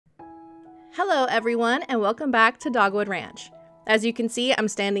Hello everyone and welcome back to Dogwood Ranch. As you can see, I'm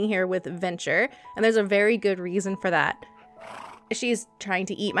standing here with Venture, and there's a very good reason for that. She's trying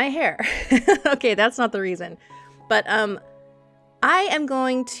to eat my hair. Okay, that's not the reason. But I am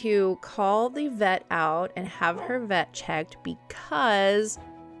going to call the vet out and have her vet checked because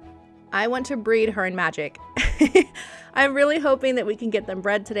I want to breed her in magic. I'm really hoping that we can get them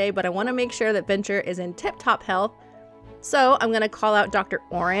bred today, but I want to make sure that Venture is in tip-top health. So I'm going to call out Dr.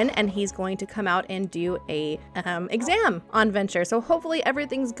 Oryn, and he's going to come out and do a exam on Venture. So hopefully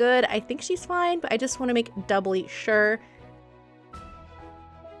everything's good. I think she's fine, but I just want to make doubly sure.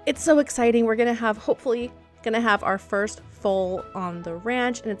 It's so exciting. We're going to hopefully have our first foal on the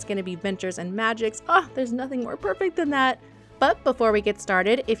ranch, and it's going to be Ventures and Magics. Oh, there's nothing more perfect than that. But before we get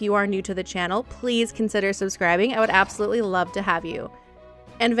started, if you are new to the channel, please consider subscribing. I would absolutely love to have you.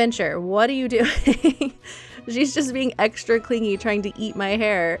 And Venture, what are you doing? She's just being extra clingy, trying to eat my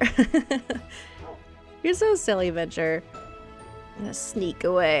hair. You're so silly, Venture. I'm gonna sneak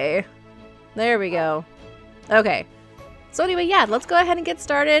away. There we go. Okay. So anyway, yeah, let's go ahead and get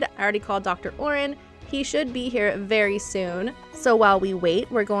started. I already called Dr. Oryn. He should be here very soon. So while we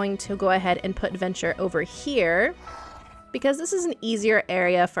wait, we're going to go ahead and put Venture over here, because this is an easier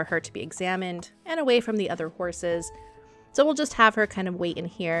area for her to be examined and away from the other horses. So we'll just have her kind of wait in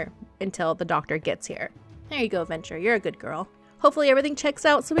here until the doctor gets here. There you go, Venture. You're a good girl. Hopefully everything checks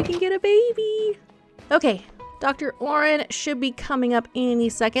out so we can get a baby. Okay, Dr. Oryn should be coming up any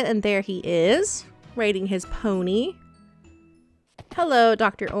second, and there he is, riding his pony. Hello,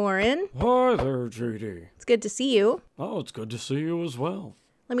 Dr. Oryn. Hi there, JD. It's good to see you. Oh, it's good to see you as well.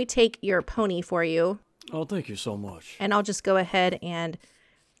 Let me take your pony for you. Oh, thank you so much. And I'll just go ahead and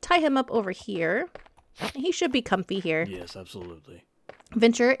tie him up over here. He should be comfy here. Yes, absolutely.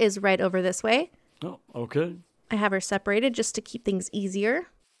 Venture is right over this way. Oh, okay. I have her separated just to keep things easier.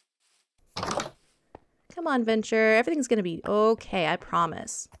 Come on, Venture. Everything's going to be okay, I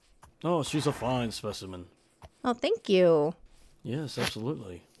promise. Oh, she's a fine specimen. Oh, thank you. Yes,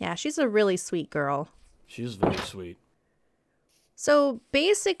 absolutely. Yeah, she's a really sweet girl. She is very sweet. So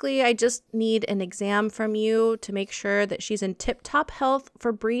basically, I just need an exam from you to make sure that she's in tip-top health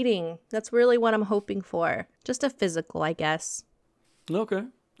for breeding. That's really what I'm hoping for. Just a physical, I guess. Okay.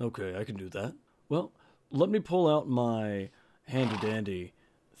 Okay, I can do that. Well, let me pull out my handy-dandy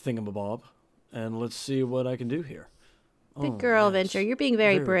thingamabob, and let's see what I can do here. Good girl, yes. Venture. You're being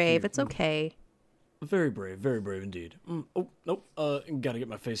very brave. Cute. It's okay. Very brave indeed. Oh, nope, gotta get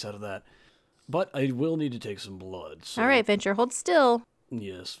my face out of that. But I will need to take some blood. So. All right, Venture, hold still.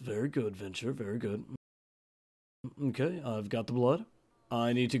 Yes, very good, Venture, very good. Okay, I've got the blood.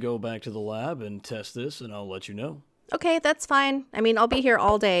 I need to go back to the lab and test this, and I'll let you know. Okay, that's fine. I mean, I'll be here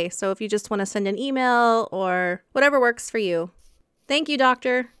all day, so if you just want to send an email or whatever works for you. Thank you,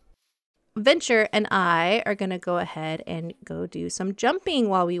 Doctor. Venture and I are going to go ahead and go do some jumping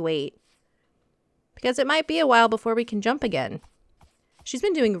while we wait, because it might be a while before we can jump again. She's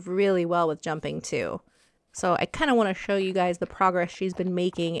been doing really well with jumping too, so I kind of want to show you guys the progress she's been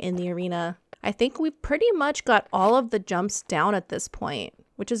making in the arena. I think we've pretty much got all of the jumps down at this point,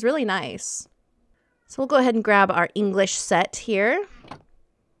 which is really nice. So we'll go ahead and grab our English set here.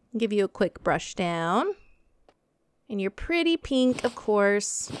 Give you a quick brush down. And you're pretty pink, of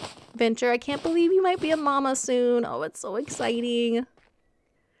course. Venture, I can't believe you might be a mama soon. Oh, it's so exciting.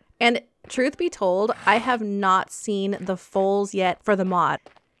 And truth be told, I have not seen the foals yet for the mod.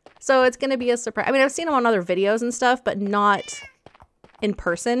 So it's going to be a surprise. I mean, I've seen them on other videos and stuff, but not in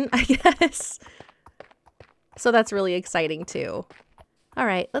person, I guess. So that's really exciting too. All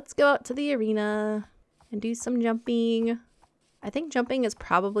right, let's go out to the arena and do some jumping. I think jumping is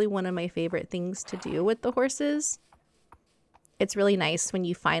probably one of my favorite things to do with the horses. It's really nice when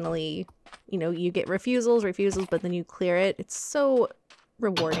you finally, you get refusals, but then you clear it. It's so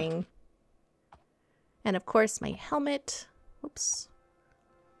rewarding. And of course, my helmet. Oops.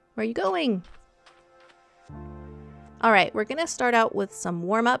 Where are you going? All right, we're gonna start out with some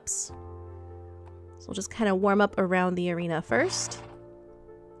warm-ups. So we'll just kind of warm up around the arena first.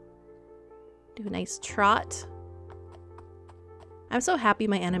 Do a nice trot. I'm so happy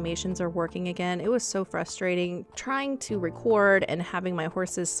my animations are working again. It was so frustrating trying to record and having my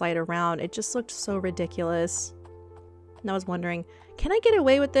horses slide around. It just looked so ridiculous. And I was wondering, can I get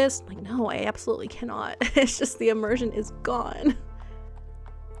away with this? I'm like, no, I absolutely cannot. It's just the immersion is gone.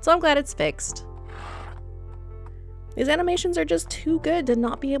 So I'm glad it's fixed. These animations are just too good to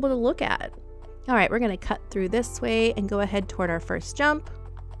not be able to look at. All right, we're gonna cut through this way and go ahead toward our first jump.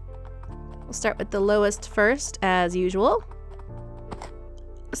 We'll start with the lowest first, as usual.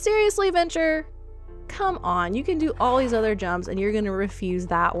 Seriously, Venture? Come on, you can do all these other jumps and you're gonna refuse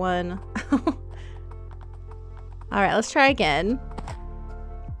that one. All right, let's try again.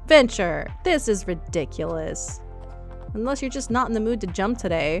 Venture, this is ridiculous. Unless you're just not in the mood to jump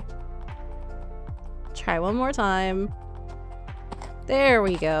today. Try one more time. There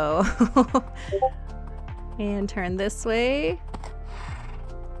we go. And turn this way.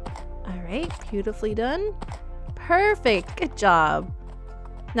 All right, beautifully done. Perfect, good job.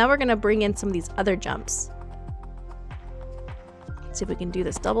 Now we're gonna bring in some of these other jumps. Let's see if we can do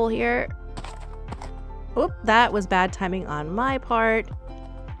this double here. Oop, that was bad timing on my part.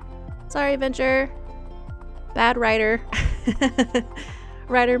 Sorry, Venture. Bad rider.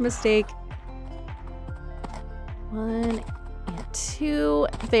 Rider mistake. 1 and 2.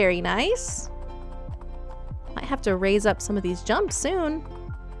 Very nice. Might have to raise up some of these jumps soon.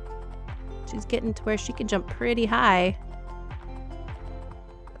 She's getting to where she can jump pretty high.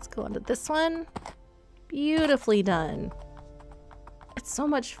 Let's go on to this one. Beautifully done. It's so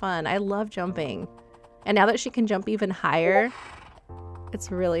much fun. I love jumping. And now that she can jump even higher, it's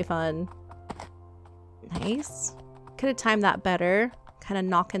really fun. Nice. Could have timed that better. Kind of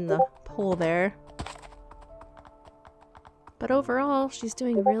knocking the pole there. But overall, she's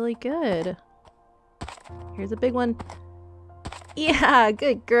doing really good. Here's a big one. Yeah,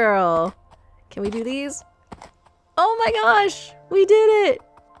 good girl. Can we do these? Oh my gosh, we did it.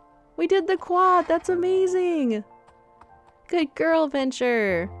 We did the quad. That's amazing. Good girl,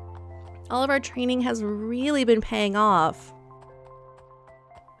 Venture. All of our training has really been paying off.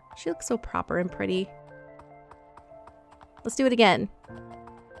 She looks so proper and pretty. Let's do it again.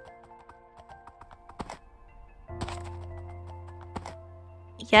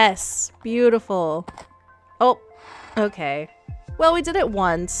 Yes, beautiful. Oh, okay. Well, we did it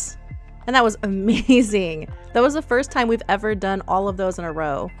once, and that was amazing. That was the first time we've ever done all of those in a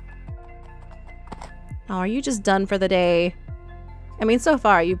row. Oh, are you just done for the day? I mean, so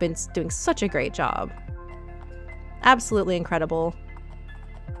far, you've been doing such a great job. Absolutely incredible.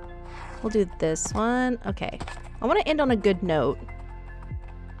 We'll do this one. Okay. I want to end on a good note.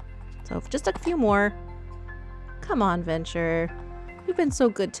 So just a few more. Come on, Venture. You've been so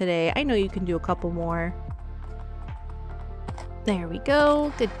good today. I know you can do a couple more. There we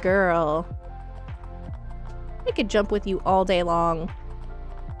go. Good girl. I could jump with you all day long.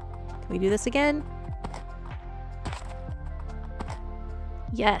 Can we do this again?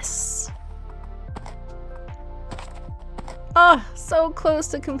 Yes. Oh, so close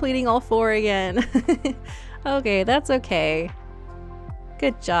to completing all 4 again. Okay, that's okay.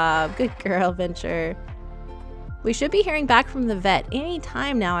 Good job. Good girl, Venture. We should be hearing back from the vet any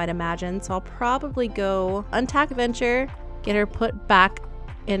time now, I'd imagine, so I'll probably go untack Venture, get her put back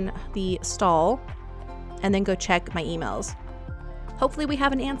in the stall, and then go check my emails. Hopefully we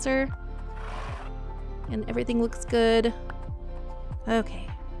have an answer, and everything looks good. Okay.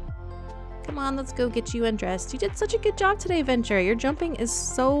 Come on, let's go get you undressed. You did such a good job today, Venture. Your jumping is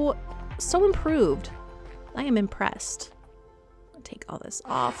so improved. I am impressed. I'll take all this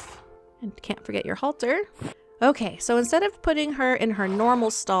off, and can't forget your halter. Okay, so instead of putting her in her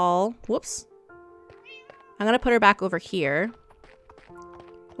normal stall, whoops, I'm gonna put her back over here.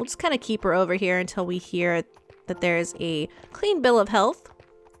 We'll just kind of keep her over here until we hear that there's a clean bill of health.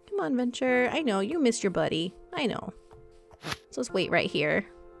 Come on, Venture. I know, you missed your buddy. I know. So let's wait right here.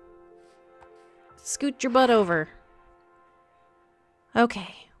 Scoot your butt over.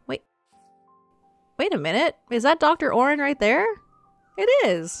 Okay, wait. Wait a minute. Is that Dr. Oryn right there? It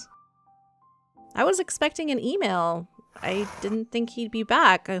is. I was expecting an email. I didn't think he'd be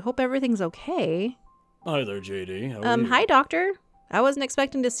back. I hope everything's okay. Hi there, JD. How are you? Hi, doctor. I wasn't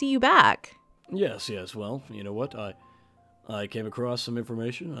expecting to see you back. Yes. Well, you know what? I came across some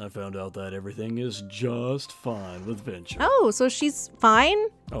information, and I found out that everything is just fine with Venture. Oh, so she's fine?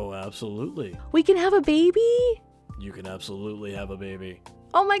 Oh, absolutely. We can have a baby? You can absolutely have a baby.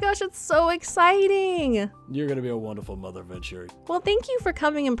 Oh my gosh, it's so exciting. You're going to be a wonderful mother, Venture. Well, thank you for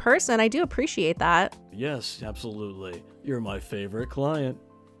coming in person. I do appreciate that. Yes, absolutely. You're my favorite client.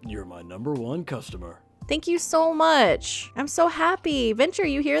 You're my #1 customer. Thank you so much. I'm so happy. Venture,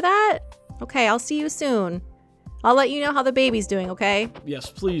 you hear that? Okay, I'll see you soon. I'll let you know how the baby's doing, okay? Yes,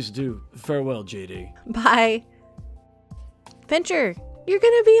 please do. Farewell, JD. Bye. Venture, you're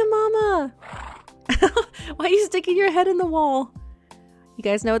gonna be a mama. Why are you sticking your head in the wall? You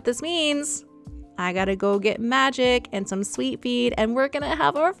guys know what this means. I gotta go get Magic and some sweet feed, and we're gonna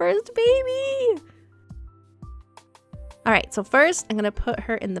have our first baby. All right, so first I'm gonna put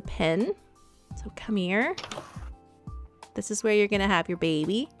her in the pen. So come here. This is where you're gonna have your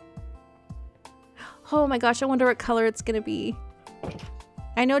baby. Oh my gosh, I wonder what color it's gonna be.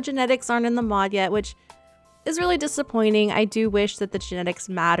 I know genetics aren't in the mod yet, which is really disappointing. I do wish that the genetics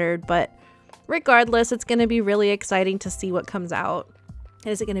mattered, but regardless, it's going to be really exciting to see what comes out.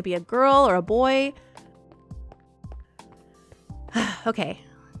 Is it going to be a girl or a boy? Okay,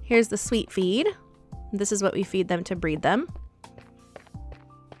 here's the sweet feed. This is what we feed them to breed them.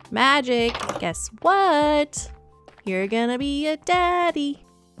 Magic, guess what? You're gonna be a daddy.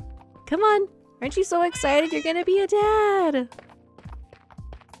 Come on, aren't you so excited you're gonna be a dad?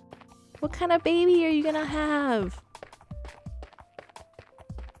 What kind of baby are you gonna have?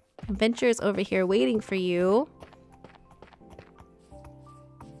 Adventure's over here waiting for you.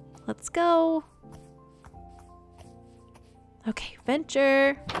 Let's go. Okay,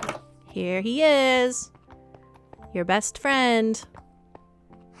 Venture. Here he is. Your best friend.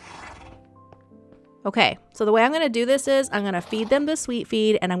 Okay, so the way I'm gonna do this is I'm gonna feed them the sweet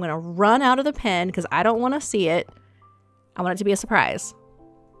feed and I'm gonna run out of the pen because I don't wanna see it. I want it to be a surprise.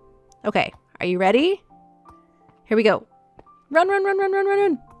 Okay, are you ready? Here we go. Run, run, run, run, run, run,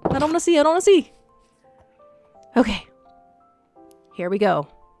 run. I don't wanna see, I don't wanna see. Okay, here we go.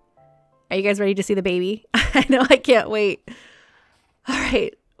 Are you guys ready to see the baby? I know, I can't wait. All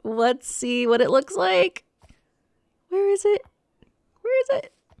right, let's see what it looks like. Where is it? Where is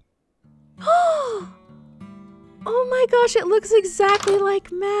it? Oh my gosh, it looks exactly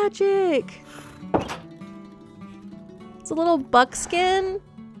like Magic. It's a little buckskin.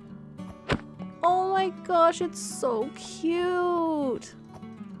 Oh my gosh, it's so cute.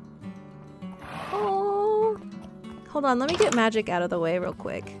 Oh, hold on, let me get Magic out of the way real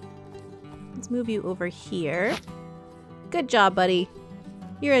quick. Let's move you over here. Good job, buddy.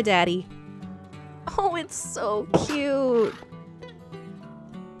 You're a daddy. Oh, it's so cute.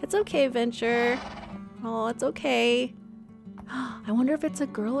 It's okay, Venture. Oh, it's okay. I wonder if it's a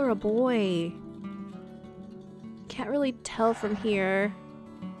girl or a boy. Can't really tell from here.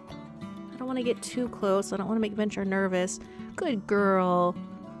 I don't want to get too close. I don't want to make Venture nervous. Good girl.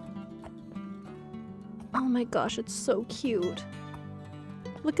 Oh my gosh, it's so cute.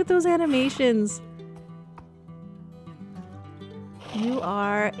 Look at those animations. You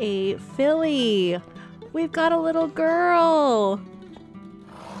are a filly. We've got a little girl.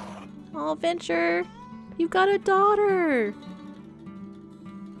 Oh, Venture, you've got a daughter.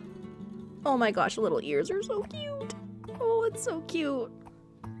 Oh my gosh, little ears are so cute. Oh, it's so cute.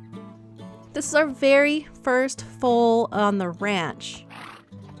 This is our very first foal on the ranch.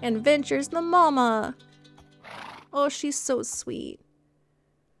 And Venture's the mama. Oh, she's so sweet.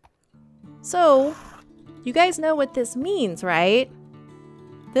 So, you guys know what this means, right?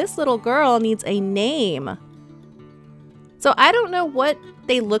 This little girl needs a name. So I don't know what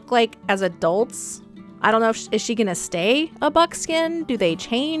they look like as adults. I don't know if is she gonna stay a buckskin? Do they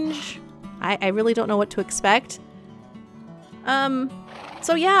change? I really don't know what to expect.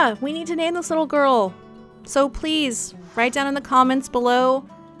 So yeah, we need to name this little girl. So please write down in the comments below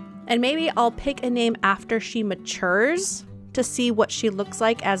and maybe I'll pick a name after she matures to see what she looks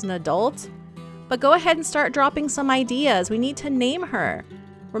like as an adult. But go ahead and start dropping some ideas. We need to name her.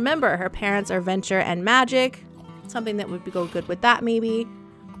 Remember, her parents are Venture and Magic. Something that would go good with that maybe.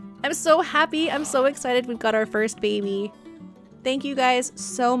 I'm so happy. I'm so excited we've got our first baby. Thank you guys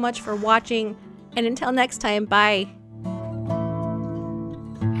so much for watching. And until next time, bye.